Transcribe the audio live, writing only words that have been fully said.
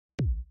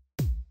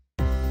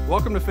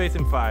Welcome to Faith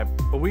in 5,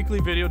 a weekly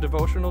video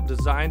devotional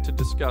designed to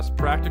discuss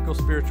practical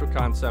spiritual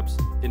concepts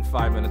in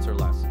 5 minutes or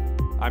less.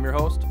 I'm your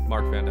host,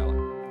 Mark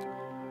Vandellen.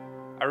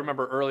 I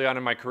remember early on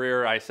in my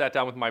career, I sat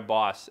down with my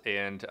boss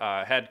and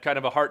had kind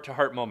of a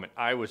heart-to-heart moment.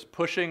 I was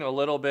pushing a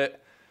little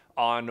bit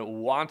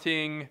on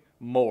wanting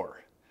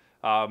more.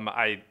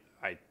 I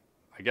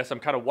guess I'm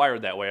kind of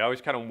wired that way. I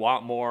always kind of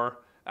want more.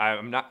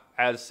 I'm not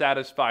as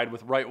satisfied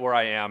with right where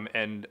I am.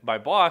 And my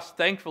boss,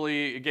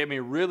 thankfully, gave me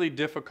really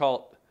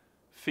difficult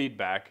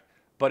feedback,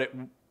 but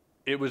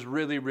it was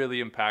really,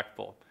 really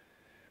impactful.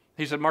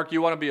 He said, Mark,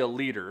 you want to be a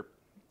leader,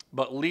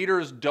 but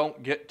leaders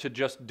don't get to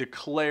just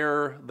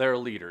declare they're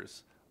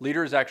leaders.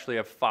 Leaders actually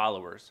have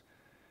followers.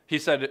 He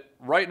said,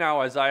 right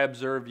now, as I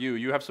observe you,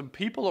 you have some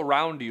people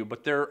around you,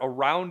 but they're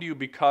around you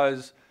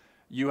because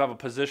you have a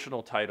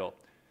positional title.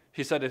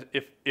 He said,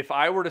 if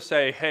I were to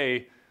say,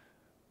 hey,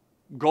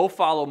 go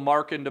follow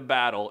Mark into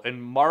battle,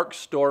 and Mark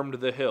stormed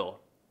the hill,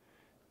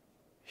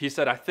 he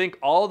said, I think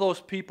all those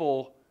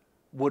people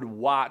would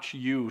watch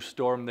you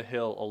storm the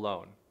hill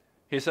alone.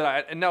 He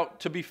said, and now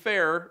to be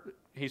fair,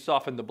 he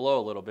softened the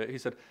blow a little bit. He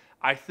said,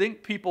 I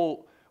think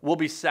people will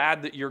be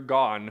sad that you're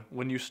gone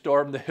when you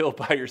storm the hill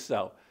by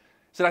yourself.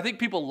 He said, I think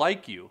people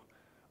like you,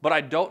 but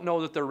I don't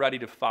know that they're ready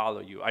to follow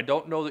you. I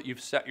don't know that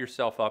you've set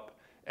yourself up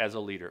as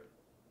a leader.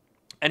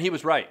 And he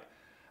was right.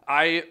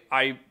 I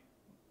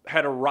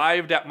had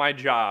arrived at my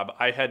job.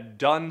 I had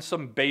done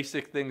some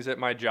basic things at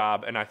my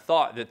job, and I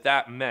thought that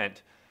that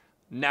meant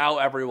now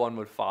everyone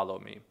would follow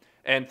me.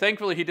 And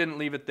thankfully, he didn't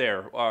leave it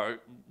there.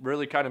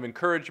 Really kind of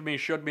encouraged me,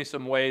 showed me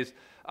some ways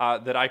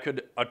that I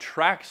could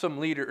attract some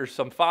leaders,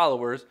 some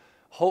followers,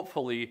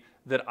 hopefully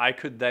that I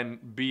could then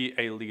be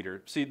a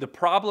leader. See, the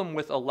problem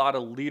with a lot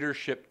of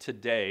leadership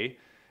today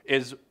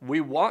is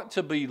we want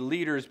to be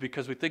leaders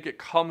because we think it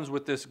comes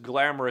with this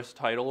glamorous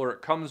title or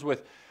it comes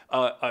with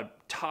a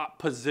top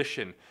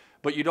position.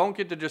 But you don't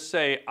get to just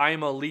say,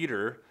 I'm a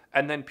leader,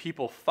 and then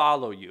people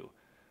follow you.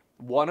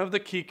 One of the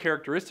key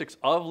characteristics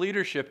of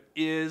leadership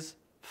is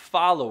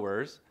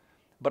followers,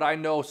 but I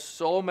know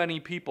so many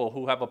people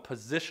who have a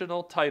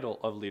positional title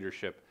of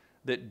leadership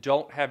that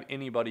don't have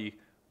anybody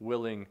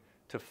willing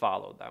to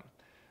follow them.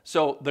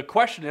 So the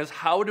question is,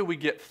 how do we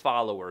get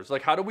followers?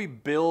 Like, how do we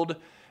build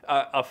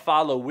a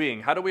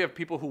following? How do we have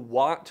people who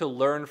want to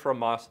learn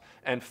from us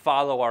and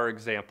follow our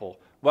example?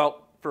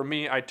 Well, for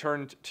me, I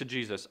turned to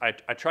Jesus. I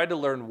tried to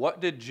learn,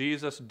 what did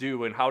Jesus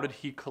do and how did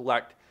he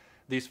collect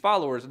these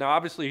followers? Now,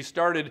 obviously, he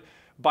started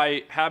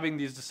by having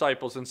these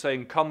disciples and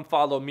saying, come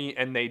follow me,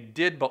 and they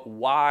did, but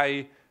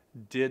why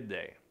did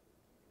they?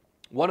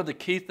 One of the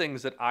key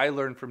things that I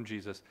learned from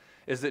Jesus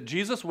is that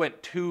Jesus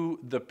went to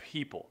the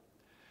people.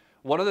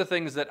 One of the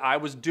things that I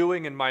was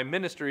doing in my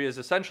ministry is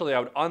essentially I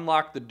would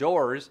unlock the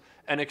doors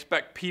and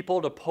expect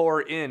people to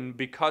pour in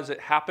because it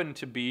happened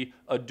to be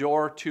a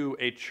door to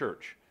a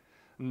church.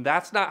 And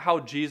that's not how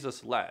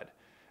Jesus led.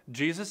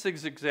 Jesus'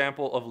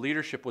 example of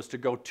leadership was to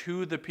go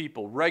to the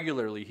people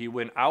regularly. He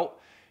went out,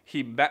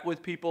 he met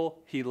with people,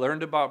 he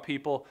learned about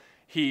people,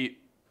 he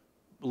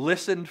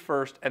listened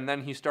first, and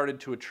then he started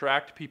to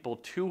attract people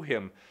to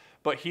him.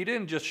 But he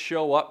didn't just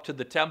show up to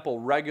the temple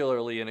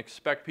regularly and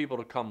expect people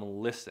to come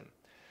listen.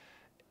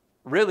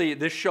 Really,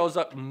 this shows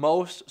up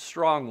most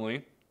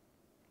strongly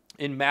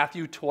in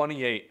Matthew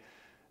 28,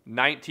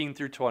 19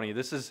 through 20.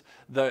 This is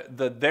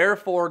the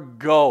therefore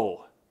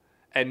go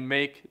and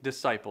make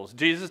disciples.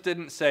 Jesus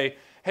didn't say,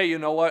 hey, you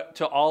know what,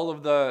 to all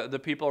of the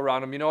people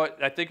around him, you know what,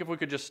 I think if we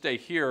could just stay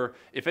here,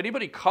 if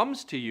anybody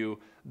comes to you,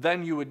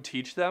 then you would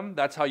teach them.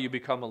 That's how you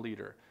become a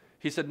leader.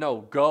 He said,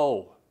 no,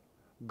 go.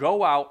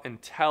 Go out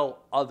and tell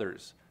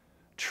others.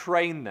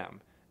 Train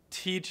them.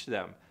 Teach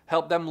them.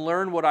 Help them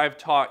learn what I've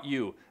taught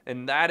you.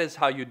 And that is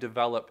how you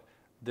develop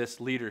this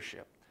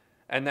leadership.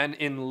 And then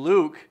in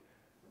Luke,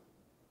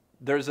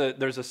 there's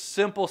a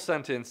simple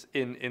sentence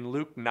in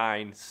Luke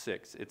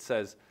 9:6. It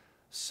says,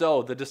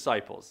 so the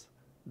disciples,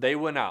 they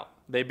went out.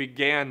 They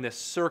began this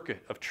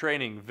circuit of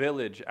training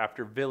village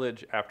after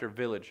village after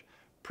village,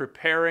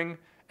 preparing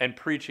and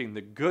preaching the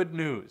good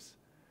news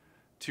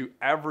to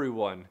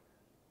everyone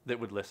that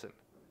would listen.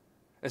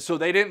 And so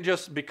they didn't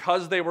just,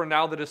 because they were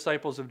now the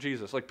disciples of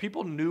Jesus, like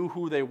people knew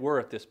who they were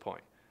at this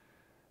point.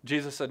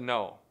 Jesus said,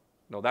 no,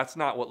 that's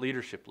not what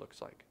leadership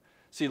looks like.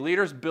 See,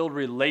 leaders build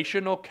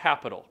relational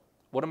capital.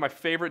 One of my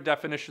favorite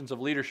definitions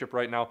of leadership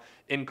right now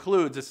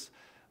includes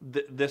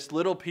this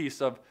little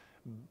piece of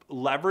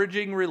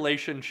leveraging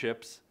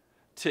relationships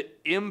to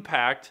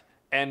impact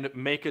and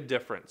make a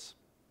difference.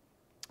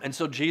 And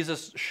so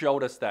Jesus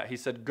showed us that. He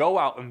said, go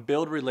out and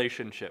build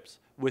relationships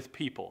with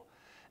people,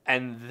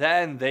 and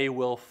then they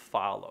will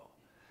follow.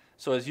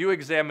 So as you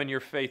examine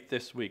your faith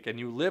this week and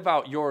you live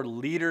out your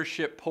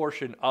leadership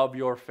portion of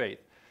your faith,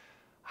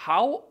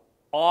 how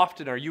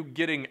often are you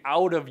getting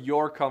out of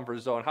your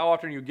comfort zone? How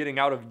often are you getting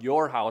out of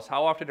your house?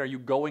 How often are you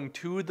going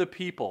to the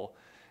people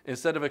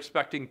instead of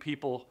expecting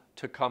people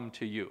to come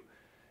to you?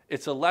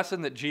 It's a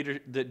lesson that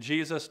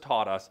Jesus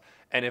taught us,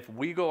 and if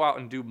we go out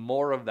and do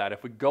more of that,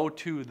 if we go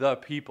to the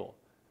people,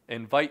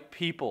 invite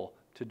people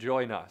to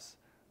join us,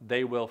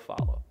 they will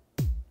follow.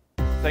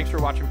 Thanks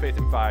for watching Faith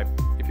in 5.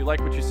 If you like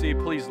what you see,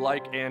 please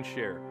like and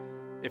share.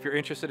 If you're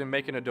interested in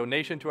making a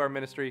donation to our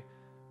ministry,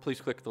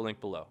 please click the link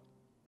below.